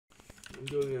I'm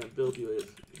doing a build you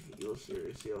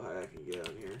series, see how high I can get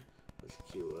on here. Let's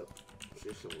queue up. See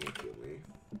if someone will kill me.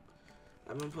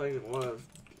 I've been playing a lot of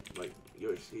like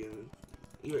UHC and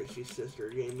UHC sister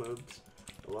game modes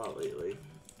a lot lately.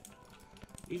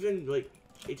 Even like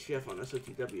HCF on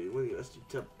SOTW, when you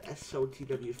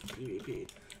SOTW PvP,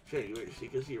 shouldn't UHC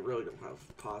because you really don't have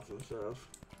pots and stuff.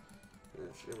 And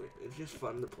it's just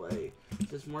fun to play.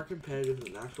 It's just more competitive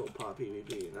than actual pot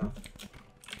PvP, you know?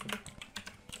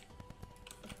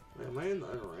 Wait, am I in the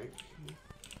unranked?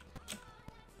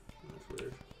 That's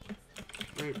weird.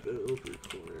 Rank build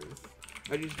recording.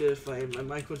 I just did a fight, my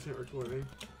mic wasn't recording.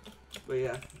 But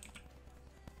yeah.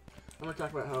 I'm gonna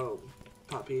talk about how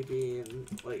pot PvP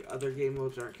and like other game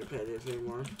modes aren't competitive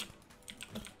anymore.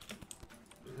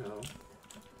 You know,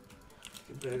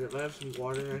 competitive. I have some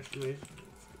water next to me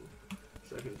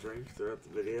so I can drink throughout the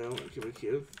video and keep it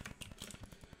cute.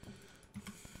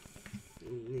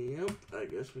 Yep, I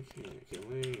guess we can't. Can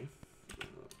we?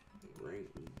 Rank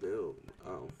build.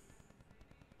 Oh.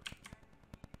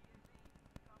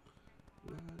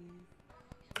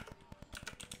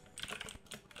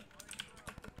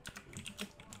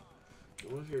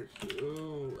 What's here?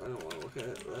 Ooh, I don't want to look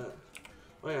at that.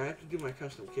 Oh yeah, I have to do my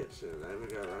custom kit soon. I haven't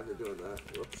got around to doing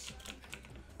that. Whoops.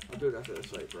 I'll do it after the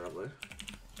site probably.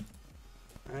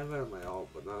 I have it on my alt,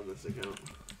 but not on this account.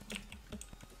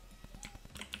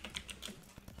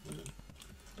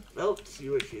 Velt's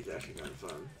UHC is actually kind of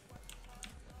fun.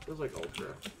 Feels like Ultra.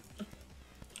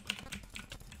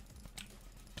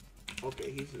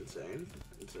 Okay, he's insane.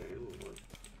 Insane.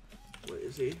 What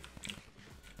is he?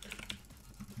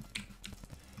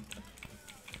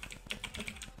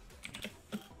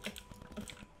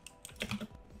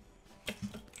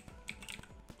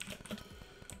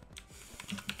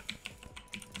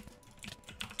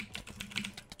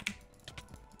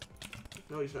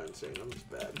 No, he's not insane. I'm just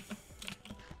bad.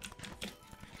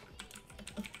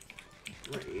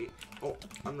 Right. Oh,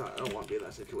 I'm not. I don't want to be in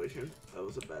that situation. That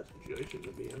was a bad situation to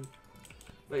be in.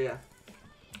 But yeah.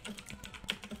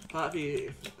 Pot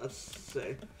PvP, let's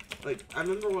say. Like, I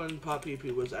remember when Pot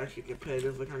PvP was actually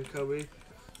competitive, like on Kobe.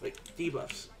 Like,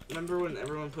 debuffs. Remember when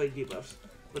everyone played debuffs?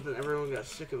 But then everyone got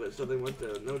sick of it, so they went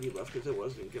to no debuff because it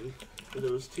wasn't good. Because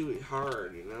it was too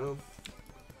hard, you know?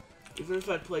 Even if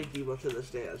I played debuff to this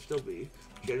day, I'd still be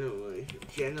generally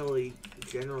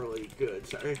good.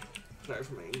 Sorry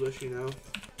for my English, you know?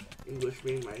 English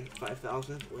being my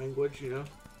 5,000th language, you know?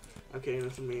 Okay,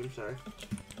 that's a meme, sorry.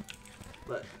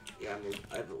 But, yeah,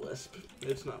 I have a lisp.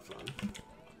 It's not fun.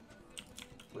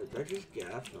 Wait, did I just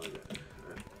gap? No, I didn't.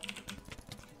 Right.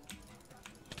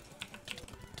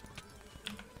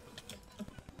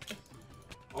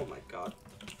 Oh my god.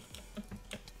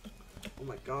 Oh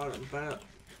my god, I'm bad.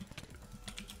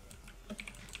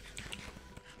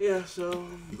 Yeah, so,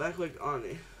 back like on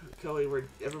Kelly, where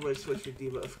everybody switched to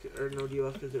debuff, or no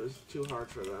debuff because it was too hard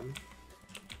for them.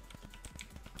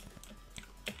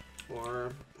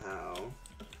 Or how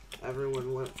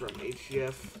everyone went from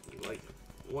HCF, like,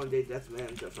 1-day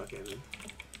deathman to fucking,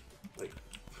 like,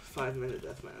 5-minute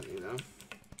deathman, you know?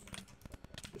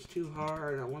 It's too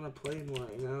hard, I want to play more,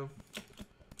 you know?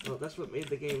 Well, that's what made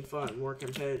the game fun, more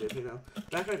competitive, you know?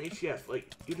 Back on HCF,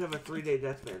 like, you'd have a 3-day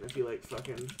deathman if you, like,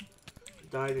 fucking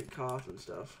died and cough and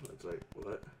stuff. It's like,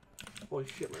 what? Holy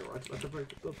shit, my rod's about to break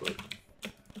the book.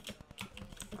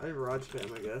 I rod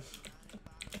spam, I guess.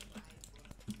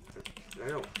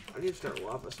 I need to start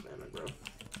lava spamming, bro.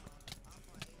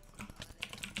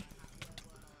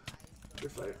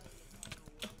 Good fight.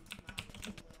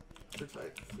 Good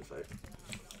fight. Good fight.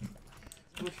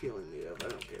 How much healing do you have? I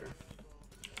don't care.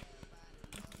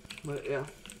 But yeah.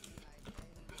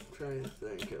 I'm trying to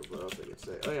think of what else I could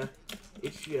say. Oh yeah.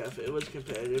 HCF, it was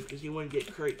competitive because you wouldn't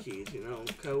get crate keys, you know,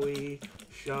 Koei,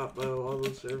 Shopbo, all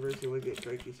those servers, you wouldn't get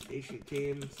crate keys, HC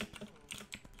teams.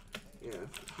 Yeah,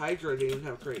 Hydra didn't even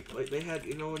have crate. Like, they had,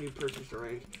 you know, when you purchased a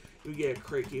rank, you get a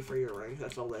crate key for your rank,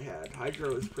 that's all they had.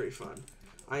 Hydra was pretty fun.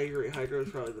 I agree, Hydra was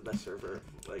probably the best server,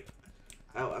 like,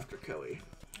 out after Koei.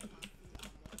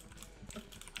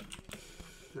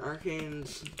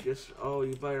 Arcane's just, oh,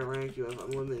 you buy a rank, you have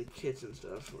unlimited kits and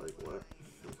stuff, like, what?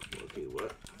 Okay,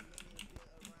 what?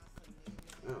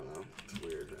 I don't know. It's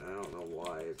weird. I don't know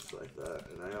why it's like that,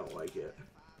 and I don't like it.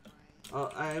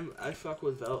 I fuck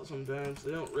with Velt sometimes.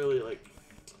 They don't really like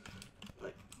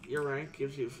your rank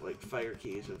gives you like fire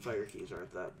keys, and fire keys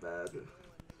aren't that bad.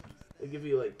 They give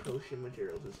you like potion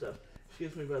materials and stuff.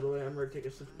 Excuse me, by the way. I'm gonna take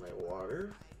a sip of my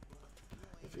water.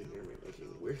 If you hear me making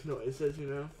weird noises, you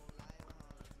know.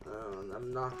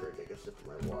 I'm not gonna take a sip of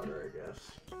my water, I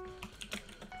guess.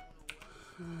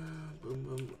 Boom,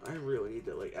 boom. I really need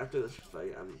to, like, after this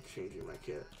fight, I'm changing my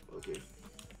kit. Okay.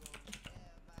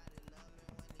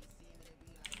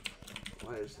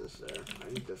 Why is this there?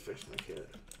 I need to fix my kit.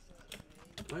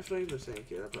 Am I fighting the same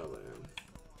kit? I probably am.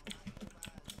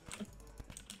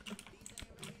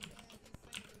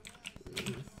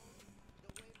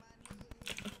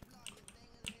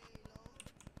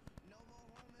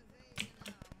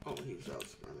 Oh, he's out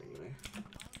running me.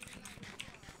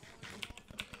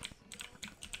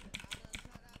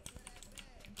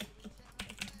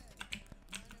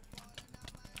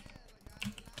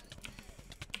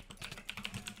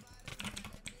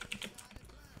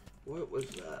 What was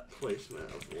that placement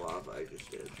of lava I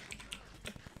just did?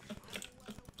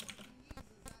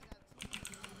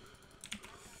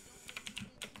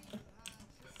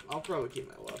 I'll probably keep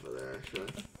my lava there, actually.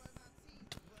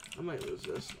 I might lose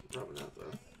this. Probably not,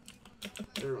 though.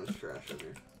 Everyone's trash in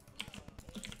here.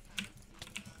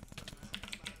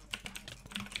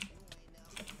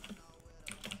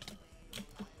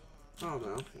 I don't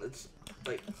know. It's,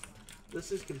 like,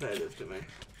 this is competitive to me.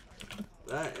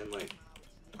 That and, like,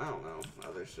 I don't know,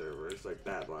 other servers, like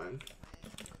Badline.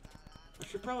 I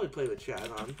should probably play the chat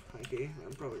on Mikey.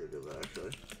 I'm probably gonna do that,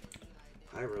 actually.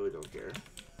 I really don't care.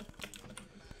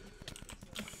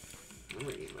 I'm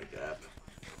gonna eat my gap.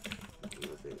 I'm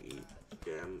gonna eat.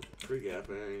 Okay, I'm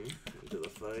pre-gapping into the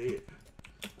fight.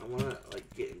 I wanna, like,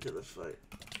 get into this fight.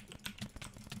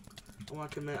 I wanna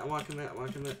commit, I wanna commit, I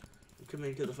wanna commit. I'm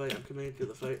committing to the fight, I'm committing to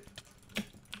the fight.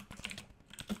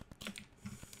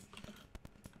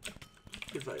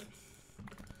 Good fight.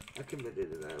 I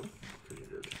committed it now.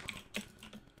 Committed.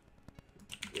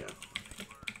 Yeah.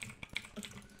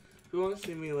 If you want to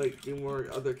see me like do more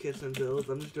other kits and builds,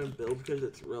 I'm just doing builds because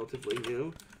it's relatively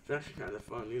new. It's actually kind of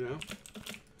fun, you know.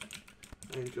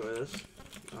 I enjoy this.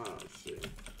 Let's see.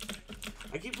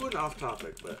 I keep going off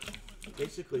topic, but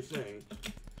basically saying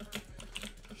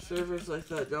servers like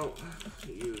that don't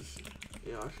use.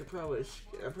 You know, I'm probably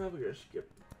gonna skip.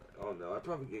 Oh no, I'm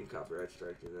probably getting copyright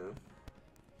strike, you know.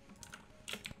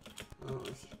 Oh,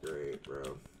 this is great,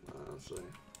 bro. Honestly.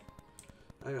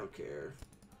 I don't care.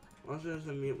 Once it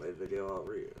doesn't mute my video, I'll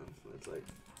read it. It's like...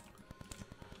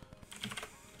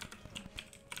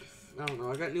 I don't know.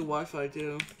 I got new Wi-Fi,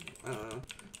 too.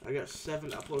 I got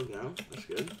 7 uploads now. That's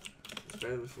good. It's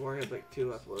better than before. I had, like, 2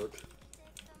 uploads.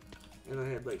 And I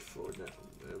had, like, 4 down...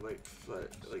 like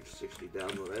 60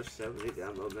 download. I have 70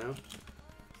 download now.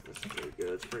 That's pretty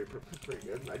good. It's pretty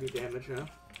good. I do damage now.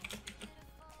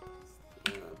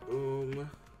 Boom.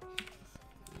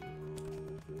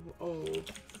 Oh, she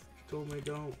told me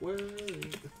don't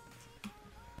worry.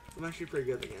 I'm actually pretty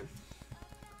good again.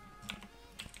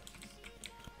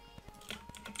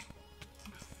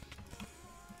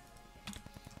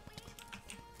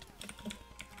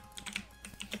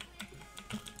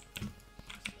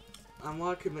 I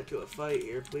want to commit to a fight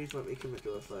here. Please let me commit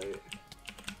to a fight.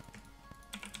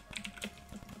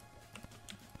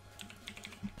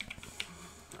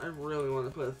 I really want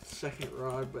to put a second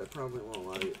rod, but I probably won't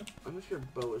let it. I'm just gonna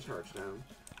bow his hearts down.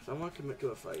 So I want to commit to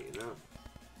a fight, you know?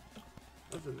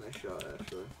 That was a nice shot,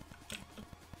 actually.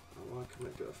 I want to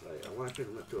commit to a fight. I want to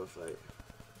commit to a fight.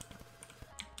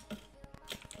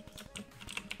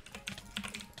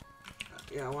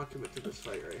 Yeah, I want to commit to this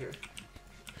fight right here.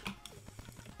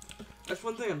 That's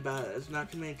one thing I'm bad at, is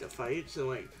not committing to fights and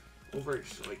like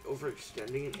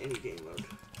overextending in any game mode.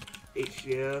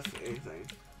 HGF, anything.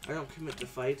 I don't commit to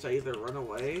fights. I either run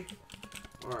away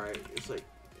or I just like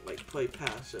play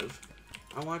passive.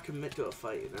 I want to commit to a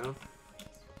fight, you know?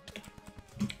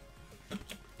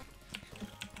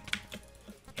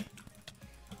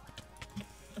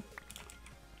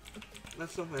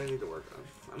 That's something I need to work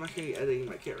on. I'm actually editing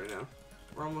my kit right now.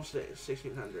 We're almost at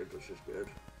 1600, which is good.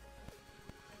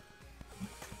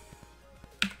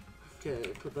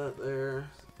 Okay, put that there.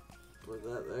 Put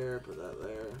that there. Put that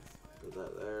there. Put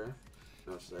that there.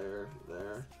 No, it's there.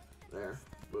 There. There.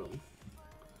 Boom.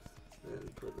 Then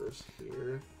put this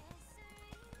here.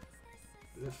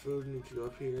 And the food needs to go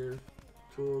up here.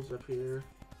 Tools up here.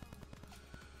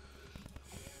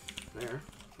 There.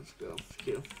 Let's go. It's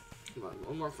cute. Come on,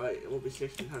 one more fight. It will be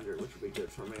 1600, which will be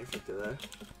good for me for today.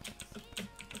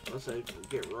 Unless I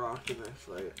get rocked in this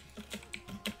fight.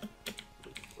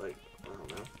 Like, I don't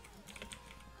know.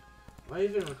 Am I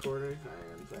even recording?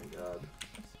 I am, thank God.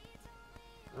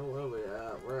 Oh, where are we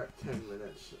at? We're at 10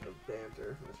 minutes of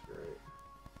banter. That's great.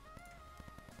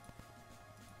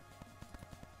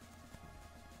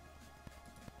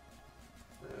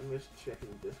 I'm just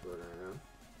checking Discord right now.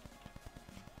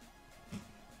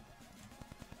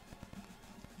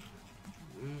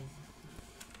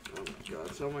 Oh my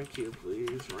God, someone queue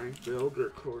please. Rank build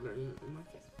recording.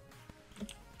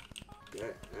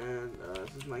 Okay, and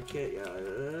this is my kit. Yeah, it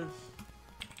is.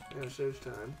 Yeah, it saves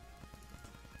time.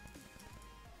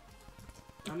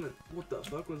 What the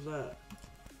fuck was that?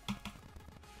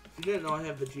 If you didn't know, I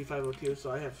have the G502,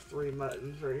 so I have 3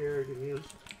 buttons right here I can use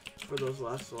for those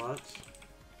last slots.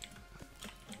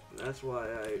 That's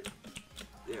why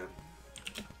yeah.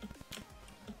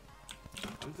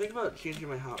 I'm thinking about changing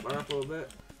my hotbar up a little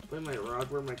bit. Putting my rod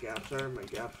where my gaps are, and my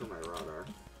gaps where my rod are.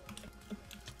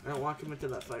 I don't want to commit to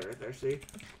that fight right there, see?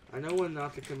 I know when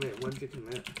not to commit, when to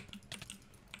commit.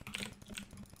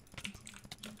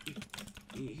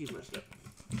 He messed up.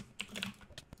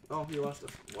 Oh, he lost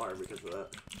the water because of that.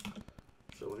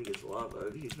 So when he gets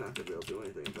lava, he's not going to be able to do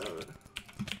anything about it.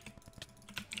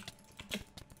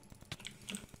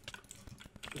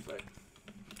 Good fight.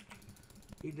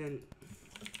 He didn't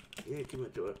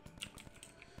commit to it.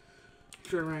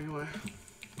 Sure ran away.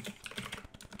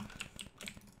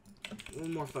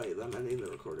 One more fight, then I need the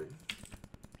recording.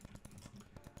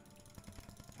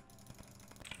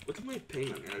 What's my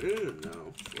ping on here? I didn't even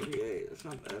know. 48. That's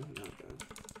not bad. Not bad.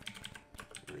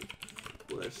 Right.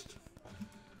 List.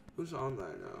 Who's on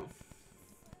that now?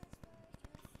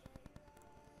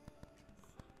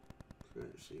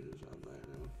 Trying to see who's on that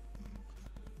now.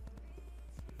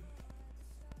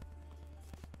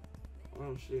 I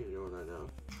don't see anyone I know.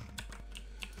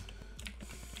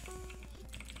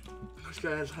 This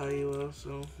guy has high elo,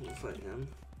 so we'll fight him.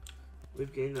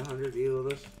 We've gained 100 elo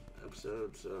this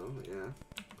episode, so yeah.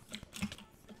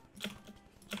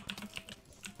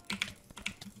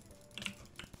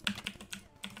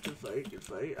 Good fight, good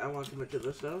fight. I want to commit to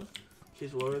this though.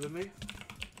 She's lower than me.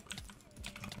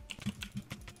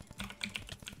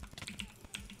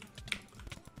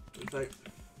 Good fight.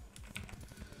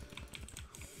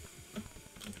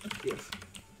 Yes.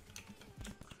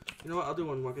 You know what? I'll do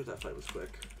one more because that fight was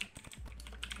quick.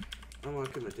 I don't want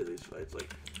to commit to these fights.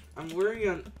 Like, I'm worrying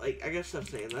on, like, I guess I'm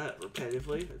saying that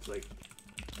repetitively. It's like,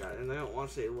 God, and I don't want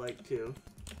to say like too.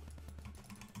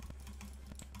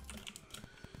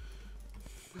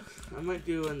 I might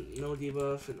do a no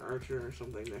debuff and archer or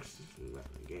something next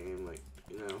game, like,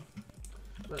 you know.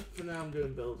 But for now, I'm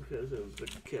doing build because it was the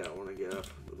kit I want to get up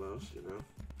the most, you know.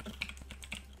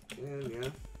 And yeah.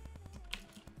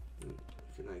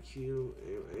 Can I queue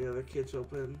any other kits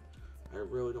open? I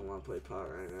really don't want to play pot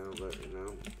right now, but you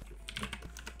know.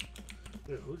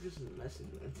 Dude, who just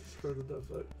messaged me on Discord with that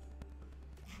fuck?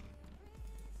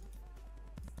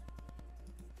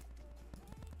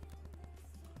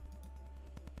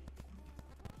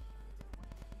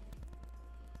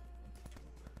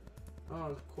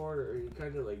 Oh, it's Quarter. He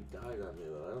kind of like died on me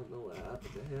though. I don't know what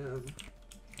happened to him.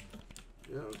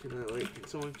 You know, can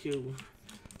someone queue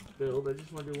build? I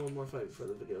just want to do one more fight before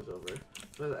the video's over.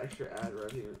 For the extra ad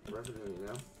revenue, you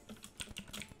know?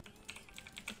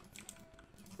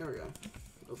 There we go.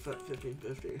 Oh,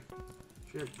 1550.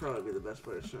 Should probably be the best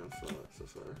player so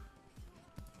far.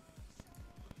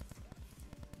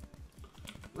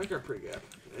 Like our pre-gap.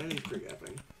 Any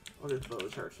pre-gapping. I'll just blow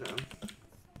his hearts down.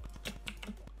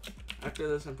 After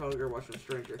this, I'm probably gonna watch some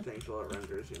Stranger Things while it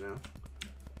renders, you know?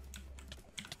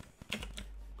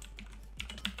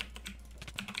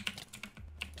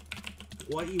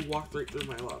 Why you walked right through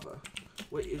my lava?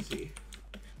 What is he?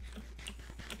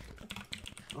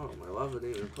 Oh, my lava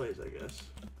didn't even plays, I guess.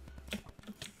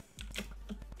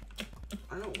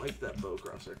 I don't like that bow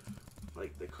crosser.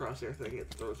 Like, the crosshair thing, it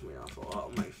throws me off a lot.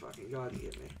 Oh my fucking god, he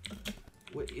hit me.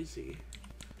 What is he?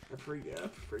 A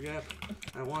pre-gap. Pre-gap.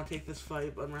 I want to take this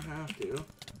fight, but I'm gonna have to.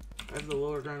 I have the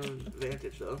lower ground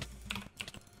advantage, though.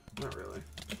 Not really.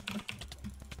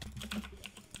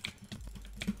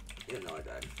 Yeah, no, I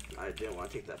died. I didn't want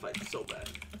to take that fight so bad.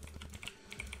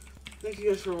 Thank you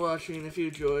guys for watching. If you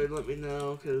enjoyed, let me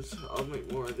know, because I'll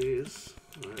make more of these.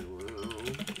 I will.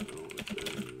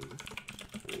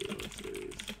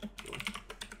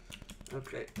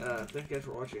 Okay, thank you guys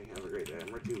for watching. Have a great day. I'm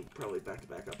going to do probably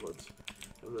back-to-back uploads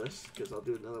of this, because I'll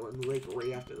do another one like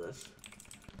right after this.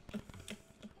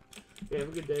 Yeah, have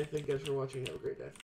a good day. Thank you guys for watching. Have a great day.